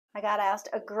I got asked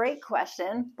a great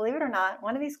question, believe it or not,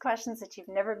 one of these questions that you've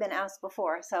never been asked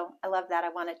before. So I love that. I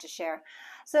wanted to share.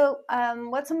 So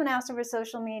what someone asked over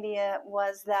social media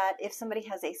was that if somebody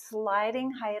has a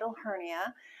sliding hiatal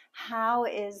hernia, how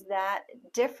is that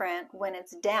different when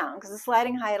it's down? Because the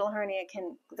sliding hiatal hernia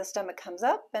the stomach comes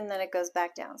up and then it goes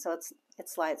back down. So it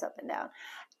slides up and down.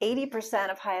 80%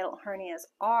 of hiatal hernias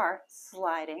are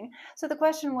sliding. So the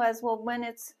question was, well, when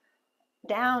it's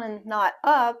down and not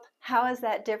up, how is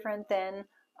that different than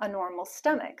a normal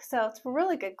stomach? So it's a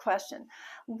really good question.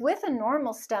 With a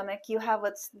normal stomach, you have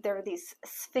there are these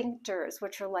sphincters,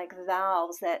 which are like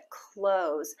valves that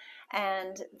close,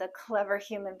 and the clever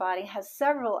human body has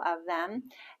several of them.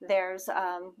 There's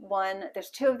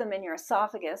two of them in your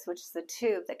esophagus, which is the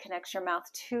tube that connects your mouth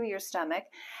to your stomach,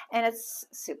 and it's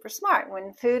super smart.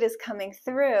 When food is coming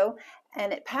through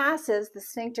and it passes, the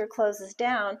sphincter closes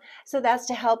down, so that's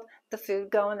to help the food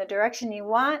go in the direction you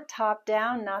want, top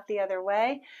down, not the other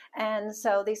way. And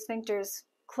so these sphincters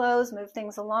close, move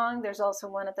things along. There's also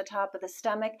one at the top of the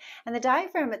stomach, and the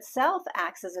diaphragm itself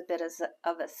acts as a bit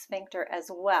of a sphincter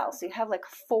as well. So you have like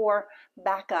 4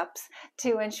 backups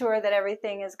to ensure that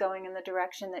everything is going in the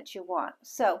direction that you want.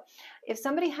 So if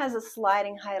somebody has a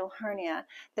sliding hiatal hernia,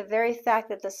 the very fact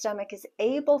that the stomach is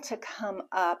able to come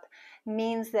up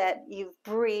means that you've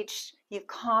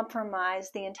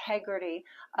compromised the integrity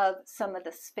of some of the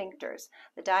sphincters.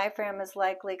 The diaphragm is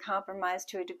likely compromised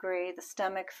to a degree, the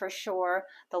stomach for sure,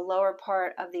 the lower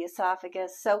part of the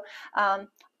esophagus. So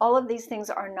all of these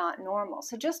things are not normal.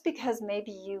 So just because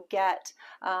maybe you get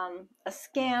a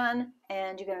scan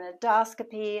and you get an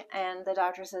endoscopy and the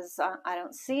doctor says, I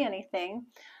don't see anything,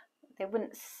 they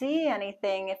wouldn't see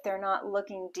anything if they're not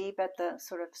looking deep at the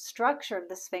sort of structure of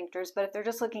the sphincters, but if they're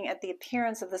just looking at the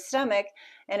appearance of the stomach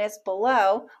and it's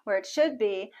below where it should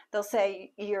be, they'll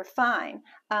say you're fine.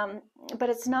 But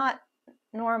it's not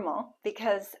normal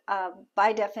because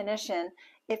by definition,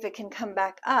 if it can come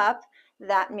back up,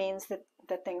 that means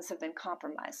that things have been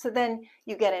compromised. So then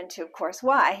you get into, of course,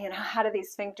 why? How do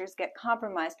these sphincters get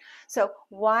compromised? So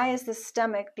why is the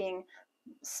stomach being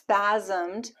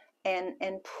spasmed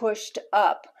and pushed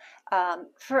up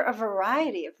for a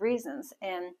variety of reasons?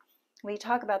 And we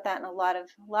talk about that in a lot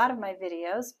of my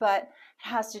videos, but it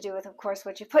has to do with, of course,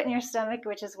 what you put in your stomach,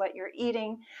 which is what you're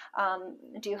eating.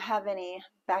 Do you have any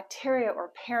bacteria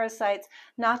or parasites,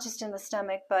 not just in the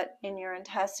stomach, but in your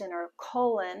intestine or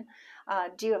colon?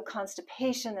 Do you have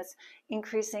constipation that's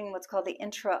increasing what's called the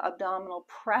intra-abdominal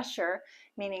pressure,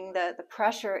 meaning the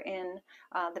pressure in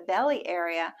the belly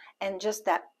area, and just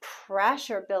that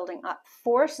pressure building up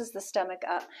forces the stomach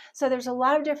up? So there's a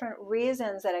lot of different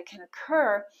reasons that it can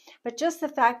occur, but just the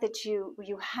fact that you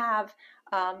have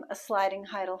a sliding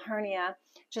hiatal hernia,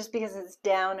 just because it's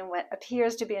down in what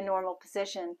appears to be a normal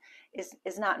position,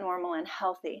 is not normal and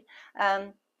healthy.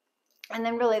 And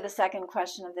then really the second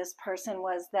question of this person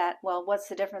was that, well, what's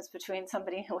the difference between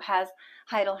somebody who has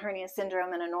hiatal hernia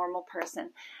syndrome and a normal person?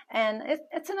 And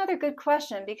it's another good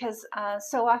question, because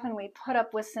so often we put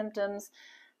up with symptoms,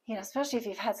 especially if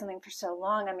you've had something for so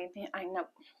long. I mean, I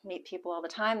meet people all the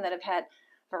time that have had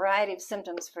a variety of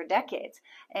symptoms for decades,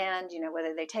 and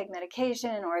whether they take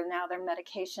medication or now their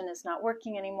medication is not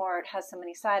working anymore, it has so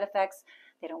many side effects,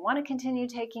 they don't want to continue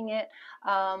taking it,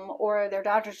 or their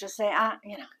doctors just say, I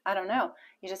don't know,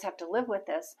 you just have to live with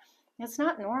this. It's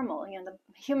not normal. The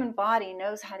human body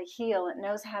knows how to heal, it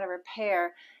knows how to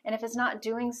repair, and if it's not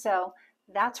doing so,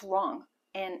 that's wrong.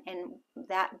 And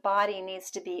that body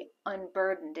needs to be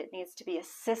unburdened. It needs to be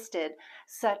assisted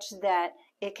such that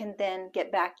it can then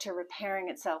get back to repairing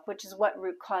itself, which is what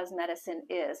root cause medicine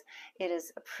is. It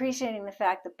is appreciating the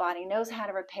fact the body knows how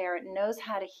to repair, it knows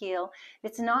how to heal.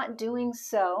 If it's not doing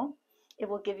so, it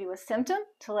will give you a symptom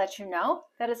to let you know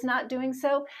that it's not doing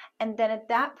so. And then at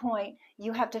that point,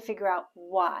 you have to figure out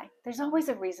why. There's always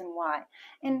a reason why.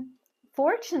 And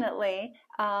fortunately,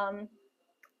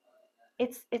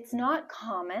 it's not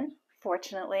common,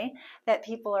 fortunately, that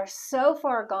people are so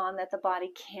far gone that the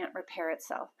body can't repair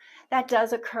itself. That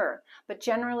does occur, but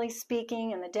generally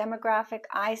speaking, in the demographic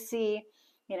I see,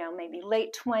 maybe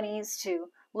late 20s to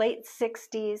late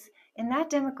 60s, in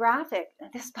that demographic,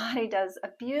 this body does a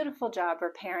beautiful job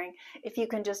repairing if you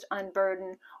can just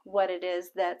unburden what it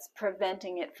is that's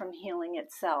preventing it from healing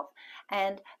itself.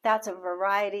 And that's a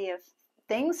variety of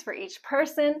things for each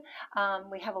person.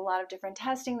 We have a lot of different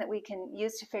testing that we can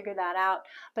use to figure that out,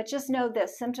 but just know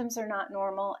this: symptoms are not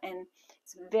normal, and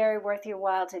it's very worth your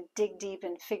while to dig deep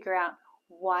and figure out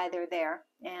why they're there,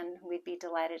 and we'd be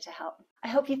delighted to help. I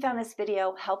hope you found this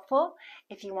video helpful.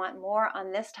 If you want more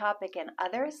on this topic and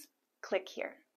others, click here.